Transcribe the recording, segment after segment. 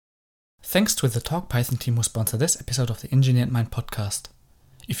Thanks to the Talk Python team who sponsor this episode of the Engineered Mind podcast.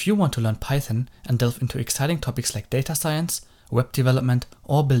 If you want to learn Python and delve into exciting topics like data science, web development,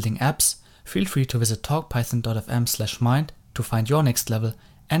 or building apps, feel free to visit talkpython.fm/mind to find your next level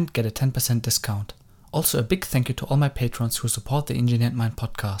and get a 10% discount. Also a big thank you to all my patrons who support the Engineered Mind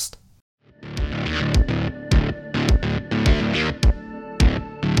podcast.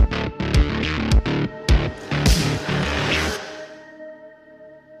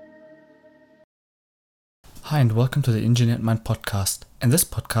 Hi and welcome to the Engineered Mind podcast. In this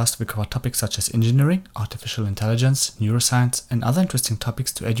podcast we cover topics such as engineering, artificial intelligence, neuroscience and other interesting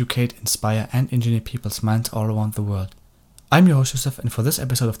topics to educate, inspire and engineer people's minds all around the world. I'm your host Yusuf, and for this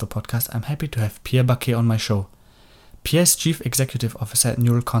episode of the podcast I'm happy to have Pierre Baquet on my show. Pierre is Chief Executive Officer at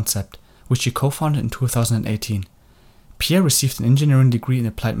Neural Concept, which he co-founded in 2018. Pierre received an engineering degree in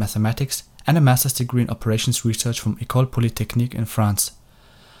applied mathematics and a master's degree in operations research from École Polytechnique in France.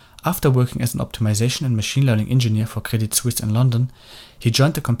 After working as an optimization and machine learning engineer for Credit Suisse in London, he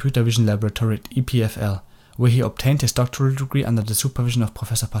joined the computer vision laboratory at EPFL, where he obtained his doctoral degree under the supervision of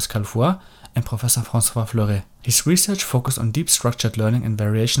Professor Pascal Foix and Professor François Fleuret. His research focused on deep structured learning and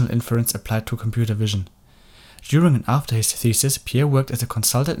variational inference applied to computer vision. During and after his thesis, Pierre worked as a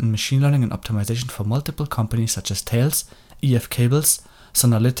consultant in machine learning and optimization for multiple companies such as Thales, EF Cables,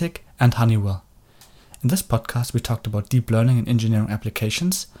 Sonalytic, and Honeywell. In this podcast, we talked about deep learning in engineering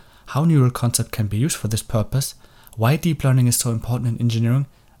applications, how Neural Concept can be used for this purpose, why deep learning is so important in engineering,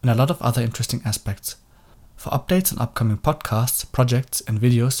 and a lot of other interesting aspects. For updates on upcoming podcasts, projects, and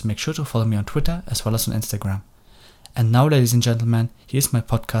videos, make sure to follow me on Twitter as well as on Instagram. And now, ladies and gentlemen, here's my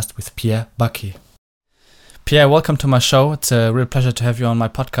podcast with Pierre Baquet. Pierre, welcome to my show. It's a real pleasure to have you on my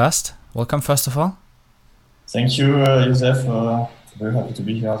podcast. Welcome, first of all. Thank you, Yusuf. Very happy to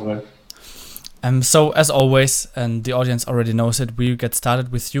be here as well. So as always, and the audience already knows it, we get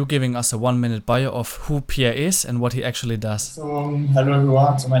started with you giving us a 1-minute bio of who Pierre is and what he actually does. So, hello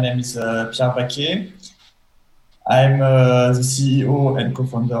everyone. So my name is Pierre Baquet. I'm the CEO and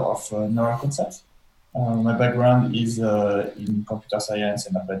co-founder of Neural Concept. My background is in computer science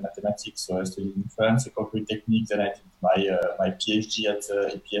and applied mathematics. So I studied in France, École Polytechnique. Then I did my PhD at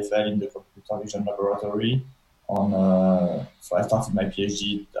EPFL in the computer vision laboratory. So I started my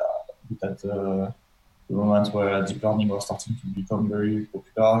PhD at the moment where deep learning was starting to become very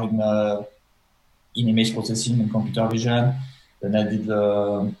popular in image processing and computer vision. Then I did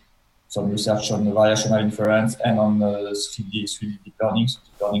some research on variational inference and on 3D deep learning, so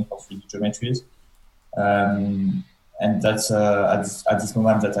deep learning for 3D geometries. And that's at this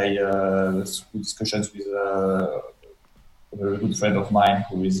moment that I through discussions with a very good friend of mine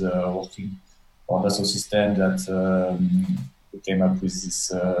who is working for Dassault Systèmes that we came up with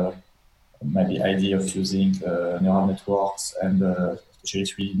this maybe idea of using neural networks and especially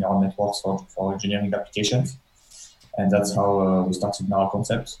 3D neural networks for engineering applications. And that's how we started Neural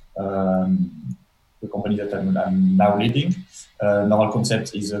Concept, the company that I'm now leading. Neural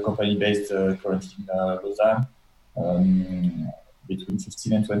Concept is a company based currently in Lausanne, between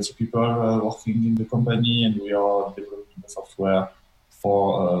 15 and 20 people working in the company, and we are developing the software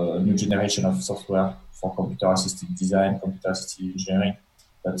for a new generation of software for computer-assisted design, computer-assisted engineering,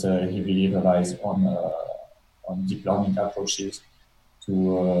 that heavily relies on deep learning approaches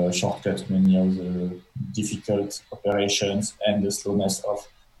to shortcut many of the difficult operations and the slowness of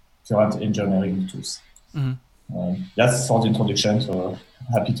current engineering tools. Mm-hmm. That's for the introduction, so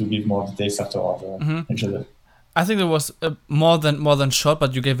happy to give more details afterward. Mm-hmm. I think it was more than short,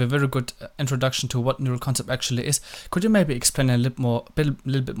 but you gave a very good introduction to what Neural Concept actually is. Could you maybe explain a little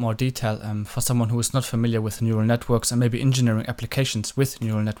bit more detail for someone who is not familiar with neural networks and maybe engineering applications with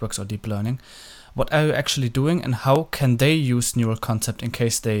neural networks or deep learning? What are you actually doing, and how can they use Neural Concept in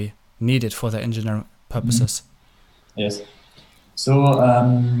case they need it for their engineering purposes? Mm-hmm. Yes. So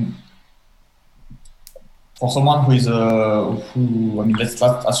for someone who is let's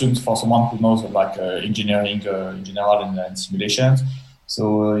assume for someone who knows engineering in general and simulations.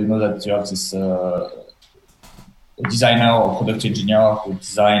 So you know that you have this designer or product engineer who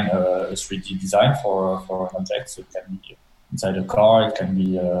design a 3D design for an object. So it can be inside a car, it can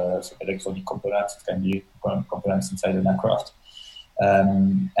be electronic components, it can be components inside an aircraft.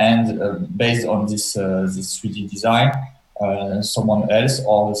 And based on this 3D design, someone else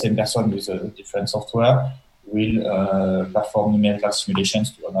or the same person with a different software will perform numerical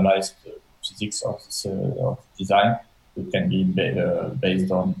simulations to analyze the physics of this design. It can be based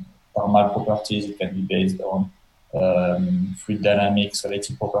on thermal properties, it can be based on fluid dynamics,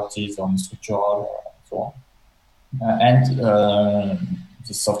 relative properties, on structural, and so on. And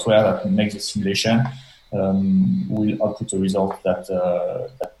the software that makes the simulation will output a result that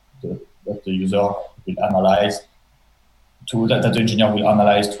that the user will analyze, that the engineer will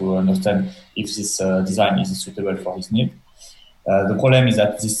analyze to understand if this design is suitable for his need. The problem is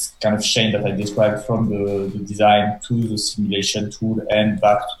that this kind of chain that I described from the design to the simulation tool and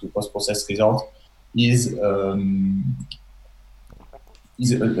back to the post-process result is a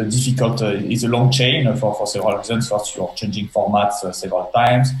difficult, is a long chain for several reasons. First, you're changing formats several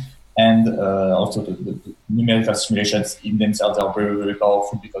times, and also the numerical simulations in themselves are very, very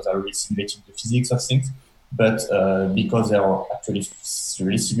powerful because they're really simulating the physics of things. But because they are actually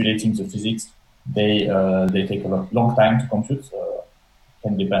really simulating the physics, they take a long time to compute.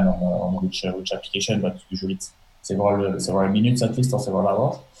 Can depend on which application, but usually it's several minutes at least or several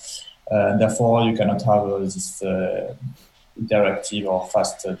hours. Therefore, you cannot have this interactive or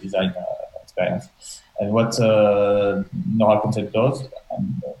fast design experience. And what Neural Concept does,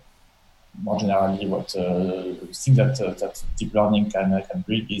 and more generally, what thing that deep learning can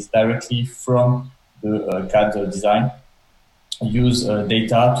bring is directly from the CAD design, use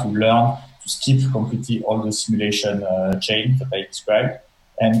data to learn to skip completely all the simulation chain that I described,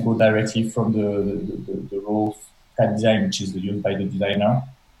 and go directly from the raw CAD design, which is used by the designer,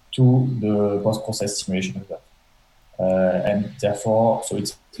 to the post-process simulation of that. And therefore, so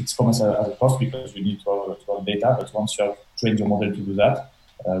it's comes as a cost because you need to have data, but once you have trained your model to do that,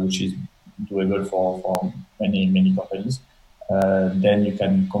 which is doable for many companies, then you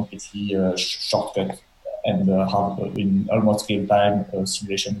can completely shortcut and have in almost real time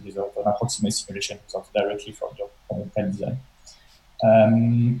simulation result, an approximate simulation result directly from your CAD design.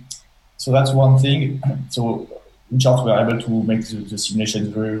 So that's one thing. So in short, we are able to make the simulations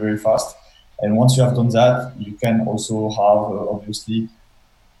very, very fast. And once you have done that, you can also have obviously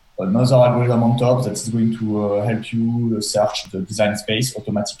another algorithm on top that is going to help you search the design space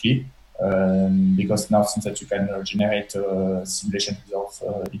automatically. Because now, since that you can generate simulation results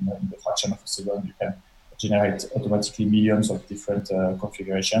in the fraction of a second, you can generate automatically millions of different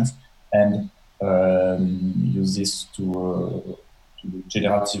configurations and use this to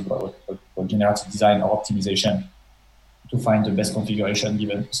generative design or optimization to find the best configuration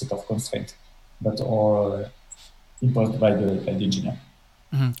given a set of constraints that are imposed by the engineer.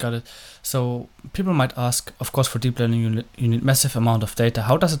 Got it. So people might ask, of course, for deep learning, you need massive amount of data.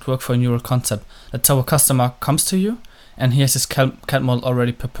 How does it work for a Neural Concept? Let's say a customer comes to you and he has his CAD model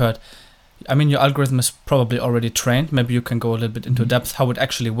already prepared. I mean, your algorithm is probably already trained. Maybe you can go a little bit into depth how it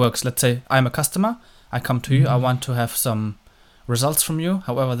actually works. Let's say I'm a customer. I come to you. I want to have some results from you,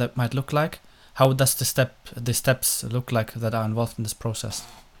 however that might look like. How does the steps look like that are involved in this process?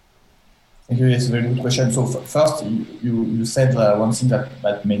 Thank you. It's a very good question. So first, you said one thing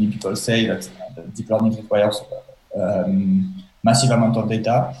that many people say, that deep learning requires massive amount of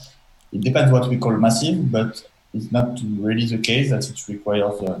data. It depends what we call massive, but it's not really the case that it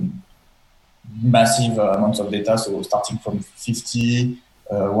requires massive amounts of data. So starting from 50,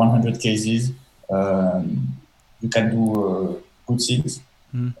 100 cases, you can do good things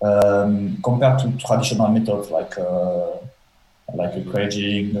compared to traditional methods like a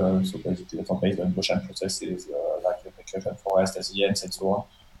Kriging, so basically that's based on Gaussian processes like the recursion forest, SEMs, and so on.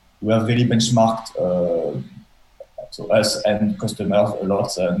 We have really benchmarked so us and customers a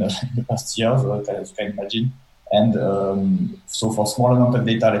lot in the past years, as you can imagine. And so for small amount of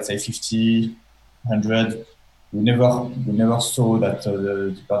data, let's say 50, 100, we never saw that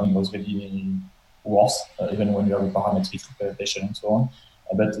the deep learning was really worse, even when you have a parametric representation and so on.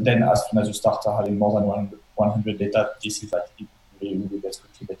 But then as soon as you start having more than 100 data, this is like it really gets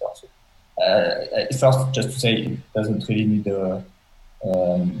quickly better. So first, just to say, it doesn't really need a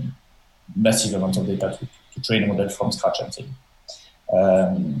massive amount of data to train a model from scratch and things.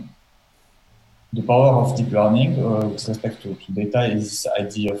 The power of deep learning with respect to data is this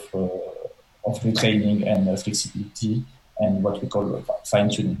idea of retraining and flexibility and what we call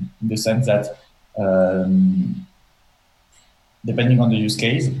fine-tuning, in the sense that depending on the use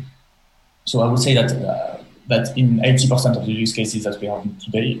case. So I would say that in 80% of the use cases that we have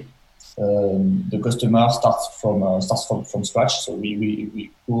today, the customer starts from scratch. So we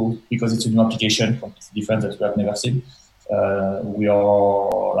go, because it's a new application, completely different that we have never seen. We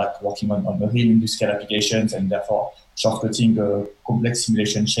are like working on real industrial applications, and therefore shortcutting complex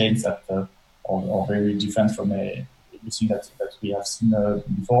simulation chains that are very different from everything that we have seen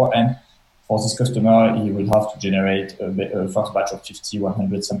before. And for this customer, he will have to generate a first batch of 50,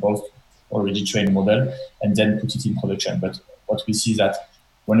 100 samples, already trained model, and then put it in production. But what we see is that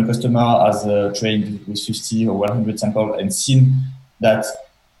when a customer has trained with 50 or 100 samples and seen that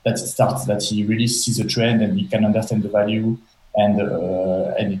it starts, that he really sees a trend and he can understand the value,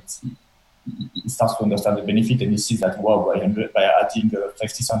 and he starts to understand the benefit, and he sees that, wow, by adding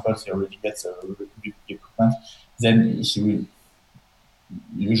 50 samples, he already gets a really big equipment. Then he will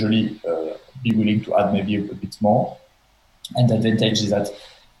usually be willing to add maybe a bit more. And the advantage is that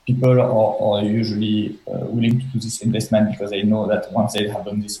people are usually willing to do this investment because they know that once they have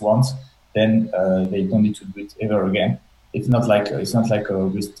done this once, then they don't need to do it ever again. It's not like with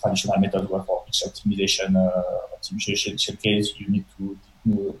traditional methods where for each optimization case you need to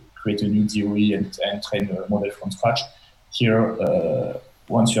create a new DOE and train a model from scratch. Here,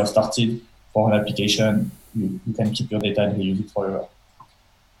 once you have started for an application, you can keep your data and reuse it forever.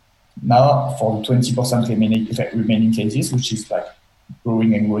 Now, for the 20% remaining cases, which is like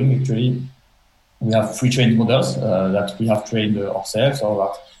growing and growing, actually, we have pre-trained models that we have trained ourselves, or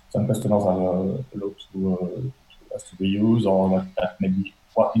that some customers have allowed to us to reuse, or that maybe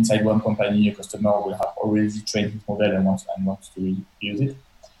inside one company, a customer will have already trained his model and wants to reuse it.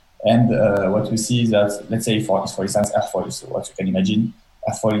 And what we see is that, let's say, for instance, Airfoil. So what you can imagine,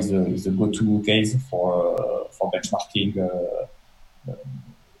 Airfoil is the go-to case for benchmarking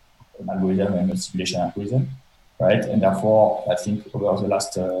an algorithm and a simulation algorithm, right? And therefore, I think over the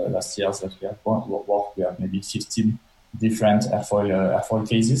last years that we have worked, we have maybe 15 different Airfoil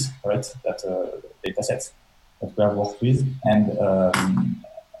cases, right? That data sets that we have worked with, and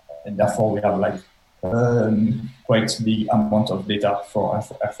therefore we have like quite big amount of data for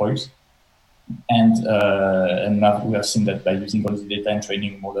Airfoils. And now we have seen that by using all the data and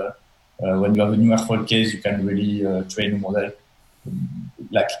training a model, when you have a new Airfoil case, you can really train a model.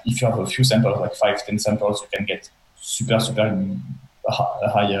 Like if you have a few samples, like 5-10 samples, you can get super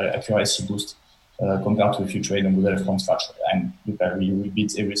high accuracy boost compared to if you train a model from scratch, and you can really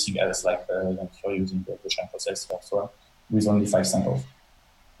beat everything else, like if you're using the Ocean Process software with only 5 samples.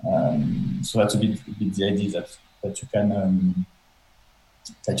 So that's a bit the idea that you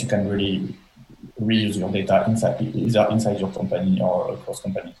can really reuse your data inside your company or across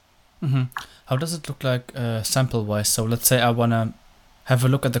companies. Mm-hmm. How does it look like sample-wise? So let's say I want to have a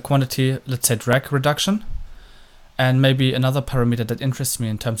look at the quantity, let's say drag reduction, and maybe another parameter that interests me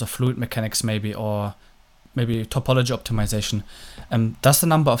in terms of fluid mechanics maybe, or maybe topology optimization. Does the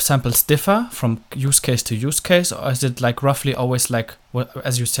number of samples differ from use case to use case, or is it like roughly always like,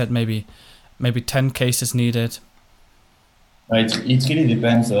 as you said, maybe 10 cases needed? It really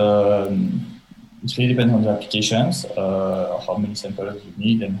depends. It really depends on the applications, how many samples you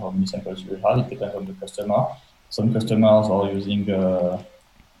need and how many samples you will have. It depends on the customer. Some customers are using 10,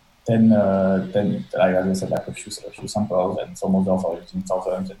 like I said, like a few samples, and some others are using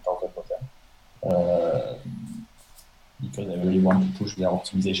thousands and thousands of them because they really want to push their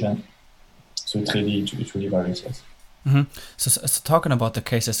optimization. So it really varies, yes. Mm-hmm. So talking about the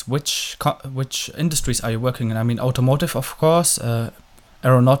cases, which industries are you working in? I mean, automotive, of course,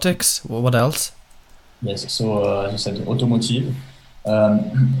 aeronautics. What else? Yes, so as you said, automotive.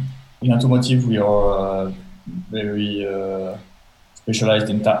 In automotive, we are very specialized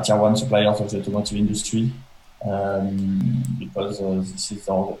in tier 1 suppliers of the automotive industry, because this is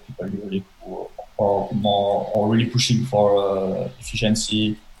all the people usually who are really pushing for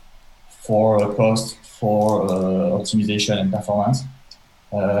efficiency, for cost, for optimization and performance.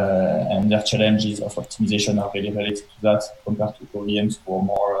 And their challenges of optimization are really related to that compared to OEMs who are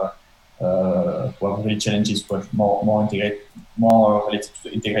more who have really challenges but more related to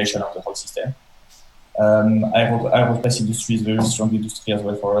the integration of the whole system. Aerospace industry is a very strong industry as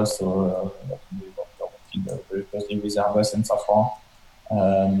well for us, so we're working very closely with Airbus and Safran.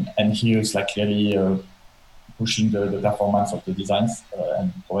 And here it's like clearly pushing the performance of the designs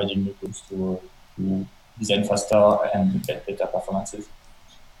and providing new tools to design faster and get better performances.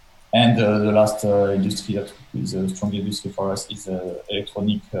 And the last industry that is a strong industry for us is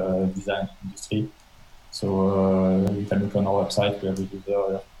electronic design industry. So you can look on our website. We have a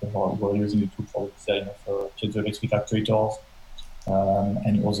user who are using the tool for the design of piezoelectric actuators,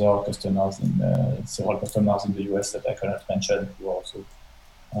 and other customers several customers in the US that I cannot mention, who are also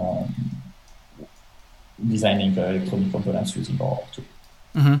designing electronic components using our tool.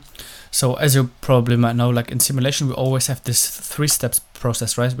 Mm-hmm. So as you probably might know, like in simulation, we always have this 3 steps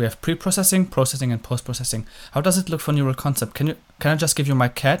process, right? We have pre-processing, processing, and post-processing. How does it look for neural concept? Can I just give you my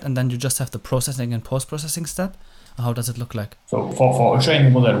CAD and then you just have the processing and post-processing step? Or how does it look like? So for a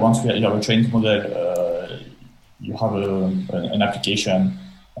training model, once you have a training model, you have an application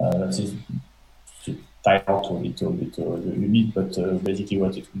that is tied out to you need, but basically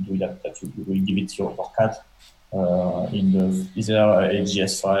what it will do that you will give it your CAD in either a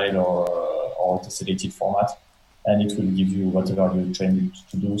GS file or tessellated format, and it will give you whatever you trained it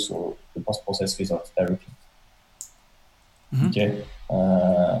to do, so the post-process results directly. Okay,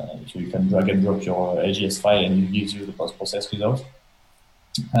 so you can drag and drop your AGS file, and it gives you the post-process result.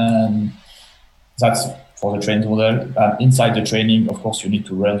 That's for the trained model. Inside the training, of course, you need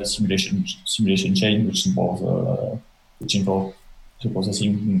to run the simulation chain, which involves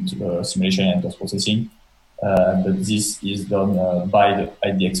pre-processing, simulation, and post-processing. But this is done by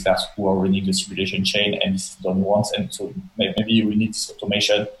the experts who are running the simulation chain, and this is done once. And so maybe we need this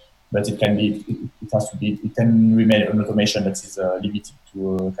automation, but it can remain an automation that is limited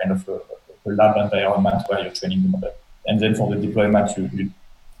to a kind of a lab environment where you're training the model. And then for the deployment, you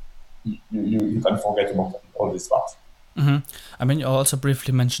can forget about all this part. I mean, you also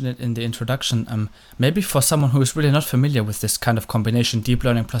briefly mentioned it in the introduction. Maybe for someone who is really not familiar with this kind of combination, deep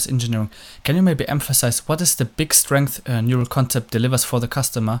learning plus engineering, can you maybe emphasize what is the big strength Neural Concept delivers for the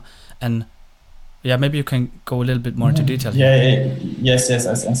customer? And yeah, maybe you can go a little bit more into detail. Yes.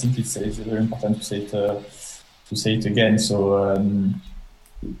 I think it's very important to say it again. So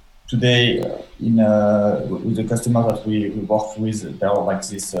today, with the customers that we work with, there are like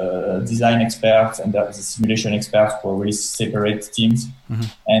this design experts and there is a simulation experts who are really separate teams.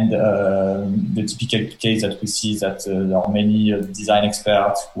 And the typical case that we see is that there are many design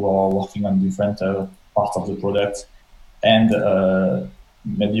experts who are working on different parts of the product, and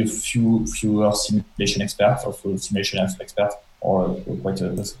maybe a fewer simulation experts, also simulation experts, or quite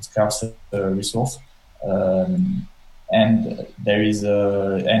a scarce resource. And there is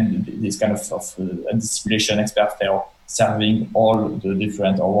and this kind of and the simulation experts, they are serving all the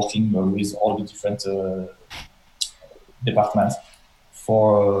different, or working with all the different departments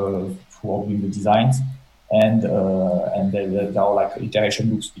for doing the designs, and there are like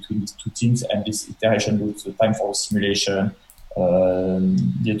iteration loops between these two teams, and this iteration loops, the time for simulation,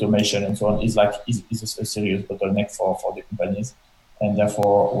 the automation, and so on, is a serious bottleneck for the companies. And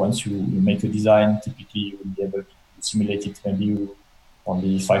therefore, once you make a design, typically you will be able to simulate it maybe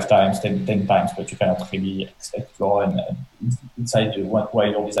only 5 times, 10 times, but you cannot really explore and inside while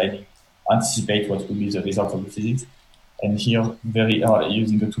you're designing, anticipate what will be the result of the physics. And here, very early,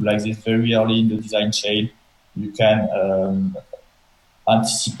 using a tool like this, very early in the design chain, you can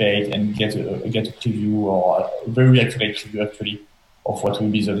anticipate and get a preview, or a very accurate preview actually, of what will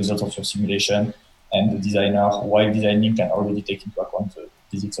be the result of your simulation. And the designer, while designing, can already take into account the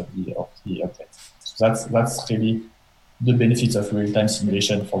physics of the object. So that's really the benefits of real-time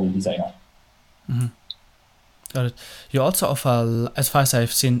simulation for the designer. Got it. You also offer, as far as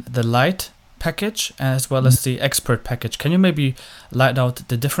I've seen, the light package as well as the expert package. Can you maybe light out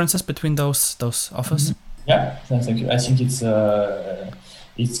the differences between those offers? Yeah, thank you. I think it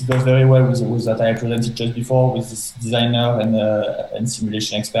goes very well with that I presented just before, with this designer and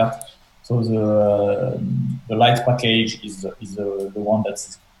simulation expert. So the light package is the one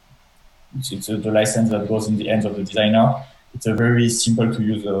that's the license that goes in the hands of the designer. It's a very simple to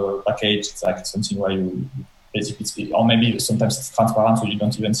use package. It's like something where you basically, or maybe sometimes it's transparent so you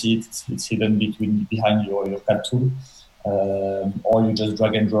don't even see it. It's hidden behind your CAD tool, or you just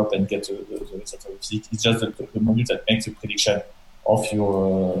drag and drop and get the result of physics. It's just the module that makes a prediction of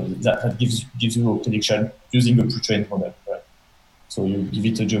your that gives you a prediction using a pre-trained model. Right? So you give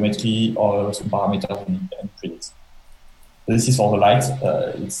it a geometry or some parameters and predicts. This is for the light.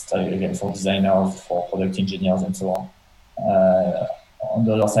 It's again for designers, for product engineers, and so on. On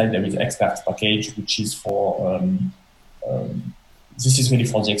the other side, there is expert package, which is for this is really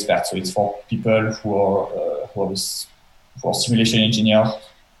for the experts. So it's for people who are simulation engineers,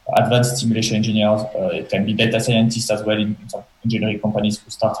 advanced simulation engineers. It can be data scientists as well in some engineering companies who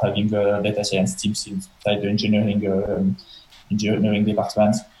start having data science teams inside the engineering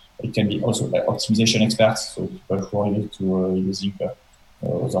department. It can be also optimization experts, so people who are used to using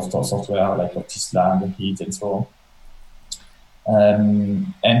software like Optislam, HEAT, and so on.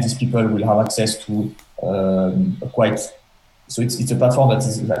 And these people will have access to so it's a platform that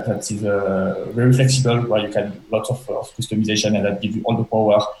is very flexible, where you can lots of customization, and that gives you all the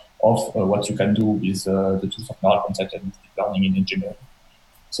power of what you can do with the tools of Neural Concept and deep learning in engineering.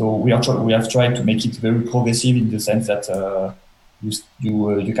 So we have tried to make it very progressive in the sense that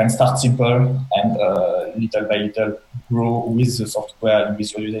you can start simple and little by little grow with the software and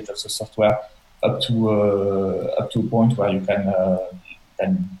with your usage of the software up to a point where you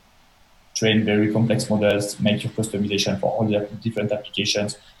can train very complex models, make your customization for all the different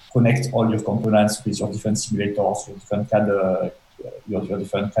applications, connect all your components with your different simulators, your different CAD, your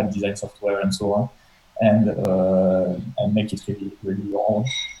different CAD design software, and so on, and make it really your own.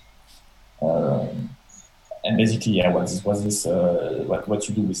 And basically, what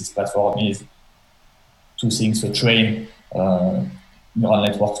you do with this platform is 2 things: so train neural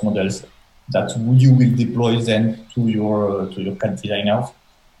networks models that you will deploy then to your CAD design house.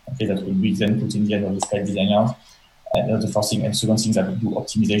 Okay, that will be then put in the end of the CAD design house. And the first thing, and second thing, that we do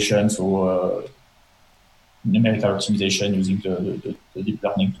optimization, so numerical optimization using the deep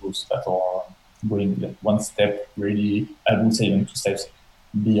learning tools that are going one step, really, I would say even 2 steps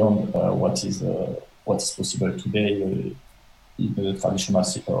beyond what is possible today in the traditional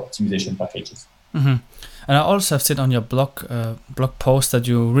optimization packages. Mm-hmm. And I also have seen on your blog post that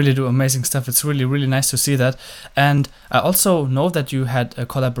you really do amazing stuff. It's really, really nice to see that. And I also know that you had a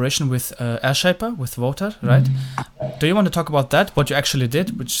collaboration with AirShaper, with Wotar, right? Mm-hmm. Do you want to talk about that, what you actually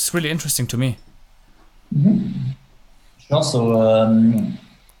did, which is really interesting to me? Mm-hmm. Sure.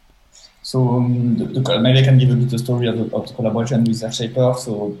 So, maybe I can give a bit of story of the collaboration with AirShaper.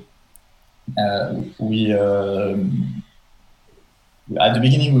 So we at the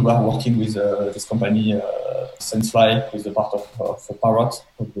beginning, we were working with this company, Sensefly, who is a part of Parrot,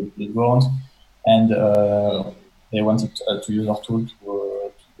 of the drones, and they wanted to use our tool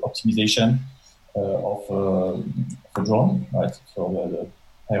to optimization of a drone, right? So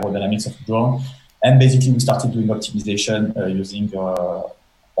the aerodynamics of the drone, and basically we started doing optimization using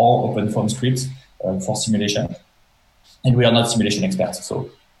all OpenFOAM scripts for simulation, and we are not simulation experts, so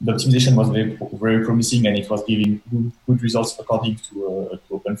the optimization was very, very promising, and it was giving good results according to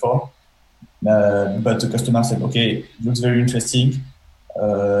OpenFOAM. But the customer said, okay, it looks very interesting.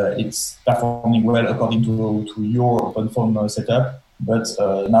 It's performing well according to your OpenFOAM setup, but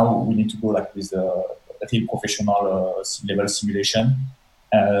now we need to go like with a real professional level simulation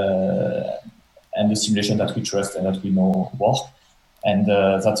and the simulation that we trust and that we know work. And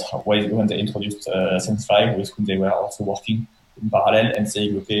that's why when they introduced Sensefly, with whom they were also working in parallel, and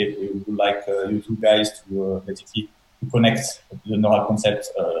saying, okay, we would like you two guys to basically connect the neural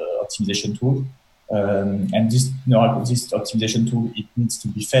concept optimization tool. And this optimization tool, it needs to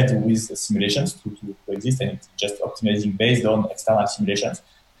be fed with simulations to exist, and it's just optimizing based on external simulations.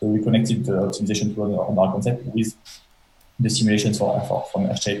 So we connected the optimization tool on neural concept with the simulations from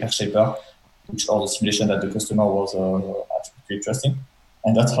AirShaper, which are the simulation that the customer was actually interesting.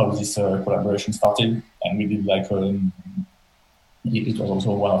 And that's how this collaboration started. And we did like it was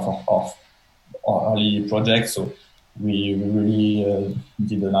also one of our early projects. So we really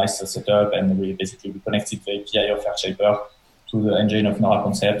did a nice setup, and we basically connected the API of AirShaper to the engine of neural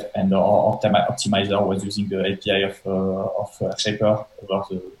concept, and our optimizer was using the API of AirShaper over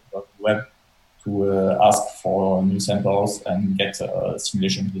the web to ask for new samples and get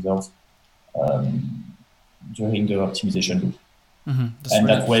simulation results during the optimization loop. Mm-hmm. And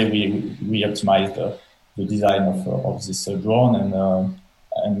that way we optimized the design of this drone,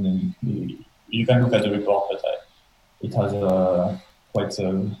 and you can look at the report, but it has quite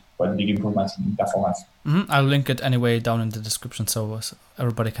big improvements in performance. Mm-hmm. I'll link it anyway down in the description so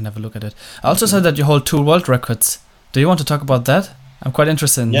everybody can have a look at it. I also said that you hold 2 world records. Do you want to talk about that? I'm quite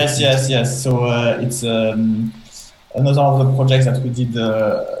interested in Yes. So it's another of the projects that we did.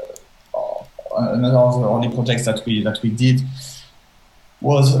 Another of the only projects that we did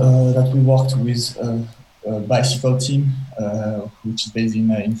was that we worked with a bicycle team, which is based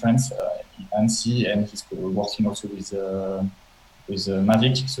in France, in Annecy, and he's working also with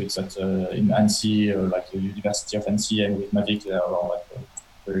Mavic. So it's in Annecy, like the University of Annecy, and with Mavic, they are like a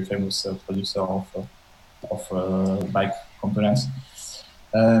very famous producer of bike components.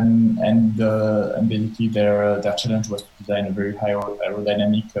 And basically their challenge was to design a very high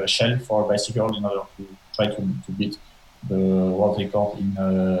aerodynamic shell for a bicycle in order to try to beat the world record in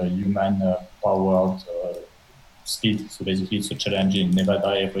human powered speed. So basically it's a challenge in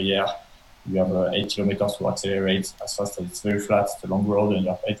Nevada every year. You have 8 kilometers to accelerate as fast as it's very flat, it's a long road, and you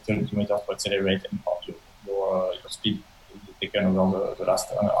have 8 kilometers to accelerate, and your speed is taken over the last,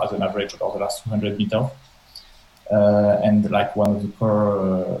 as an average, over the last 200 meters. And like one of the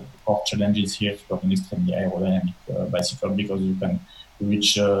core challenges here is to have an extremely aerodynamic bicycle, because you can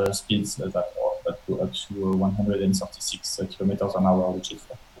reach speeds that go up to 136 kilometers an hour, which is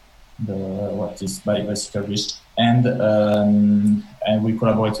what this bicycle reached. And we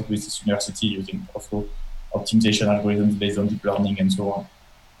collaborated with this university using also optimization algorithms based on deep learning and so on.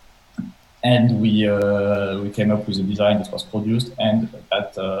 And we came up with a design that was produced, and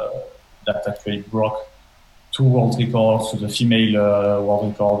that actually broke 2 world records, so the female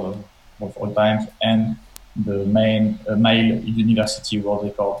world record of all time, and the male university world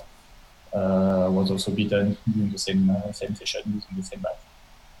record was also beaten during the same session using the same bike.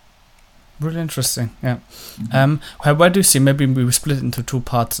 Really interesting, yeah. Mm-hmm. Where do you see, maybe we split it into 2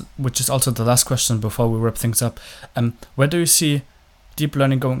 parts, which is also the last question before we wrap things up. Where do you see deep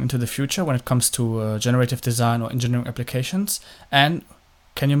learning going into the future when it comes to generative design or engineering applications? And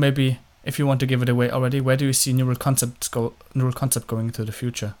can you maybe if you want to give it away already, where do you see neural concept going into the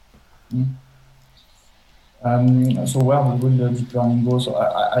future? So where will the deep learning go? So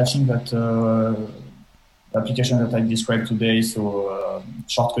I think that the application that I described today, so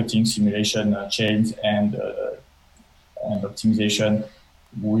shortcutting, simulation, chains, and optimization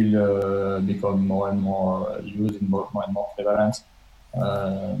will become more and more used and more and more prevalent,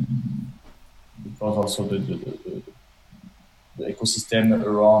 because also the ecosystem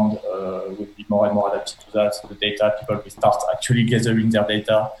around will be more and more adapted to that. So the data, people will start actually gathering their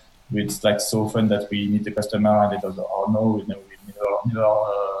data. It's like so often that we meet the customer and they go, oh no, we never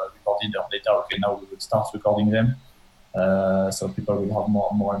recorded their data. Okay, now we will start recording them. So people will have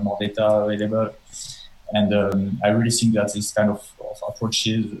more and more data available. And I really think that this kind of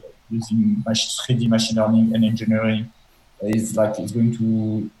approaches using 3D machine learning and engineering is going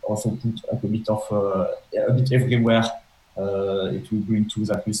to also put a bit everywhere. It will bring tools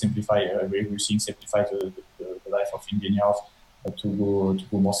that will simplify everything, simplify the life of engineers, to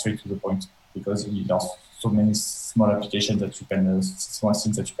go more straight to the point, because there are so many small applications that you can, small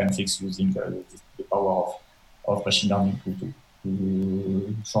things that you can fix using the power of machine learning to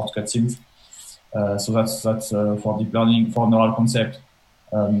shortcut things. So that's for deep learning, for neural concept.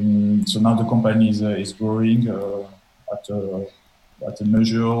 So now the company is growing at a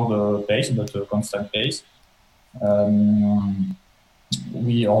measured pace, but a constant pace. Our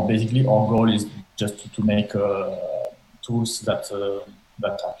goal is just to make tools that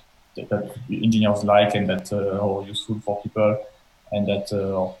engineers like and that are useful for people, and that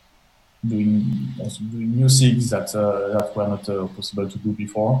are doing new things that were not possible to do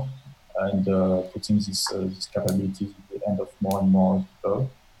before, and putting these capabilities in the hand of more and more people.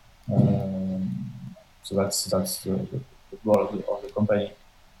 So that's the goal of the company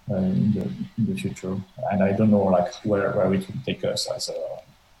in the future. And I don't know where it will take us as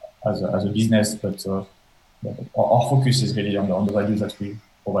a business, but our focus is really on the value that we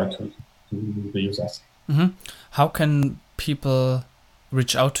provide to the users. Mm-hmm. How can people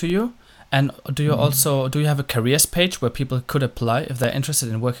reach out to you? And do you have a careers page where people could apply if they're interested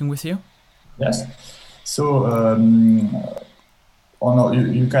in working with you? Yes. So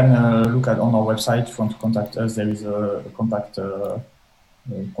you can look on our website. If you want to contact us, there is a contact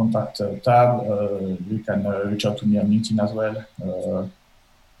tab. You can reach out to me on LinkedIn as well.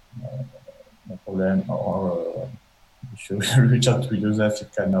 No problem. Or if you reach out to Joseph,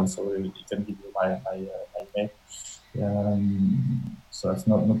 it can give you my email. So that's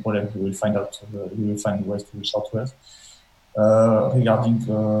no problem. We will find ways to reach out to us. Regarding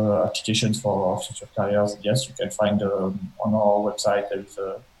applications for future careers, yes, you can find on our website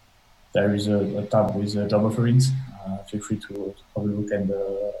there is a tab with job offerings. Feel free to have a look, and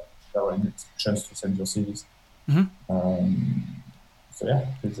there are instructions to send your CVs. Mm-hmm. So yeah,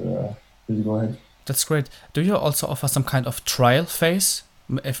 please go ahead. That's great. Do you also offer some kind of trial phase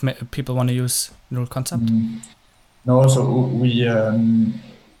if people want to use neural concept? No, so we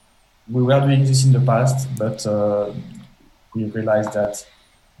were doing this in the past, but we realized that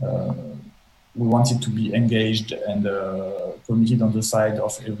we wanted to be engaged and committed on the side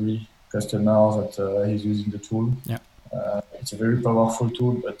of every customer that is using the tool. Yeah. It's a very powerful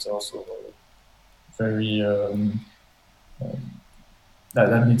tool, but also very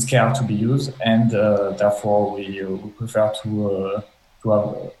that needs care to be used, and therefore we prefer to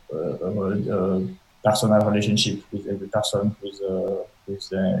have a personal relationship with every person who's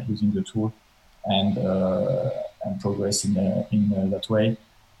using the tool, and progress in that way.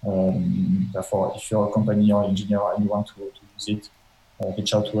 Therefore, if you're a company or engineer and you want to use it,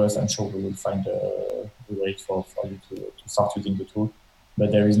 reach out to us. I'm sure we will find a way for you to start using the tool.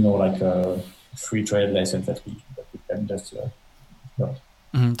 But there is no free trial license that we can just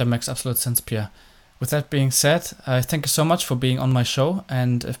That makes absolute sense, Pierre. With that being said, thank you so much for being on my show.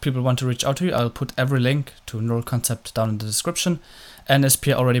 And if people want to reach out to you, I'll put every link to Neural Concept down in the description. And as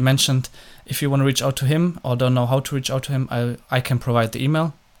Pierre already mentioned, if you want to reach out to him or don't know how to reach out to him, I can provide the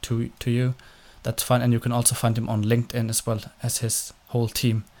email to you. That's fine. And you can also find him on LinkedIn as well as his whole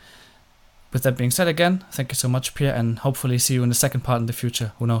team. With that being said, again, thank you so much, Pierre, and hopefully see you in the second part in the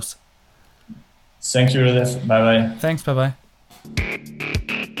future. Who knows? Thank you, Joseph. Bye-bye. Thanks. Bye-bye.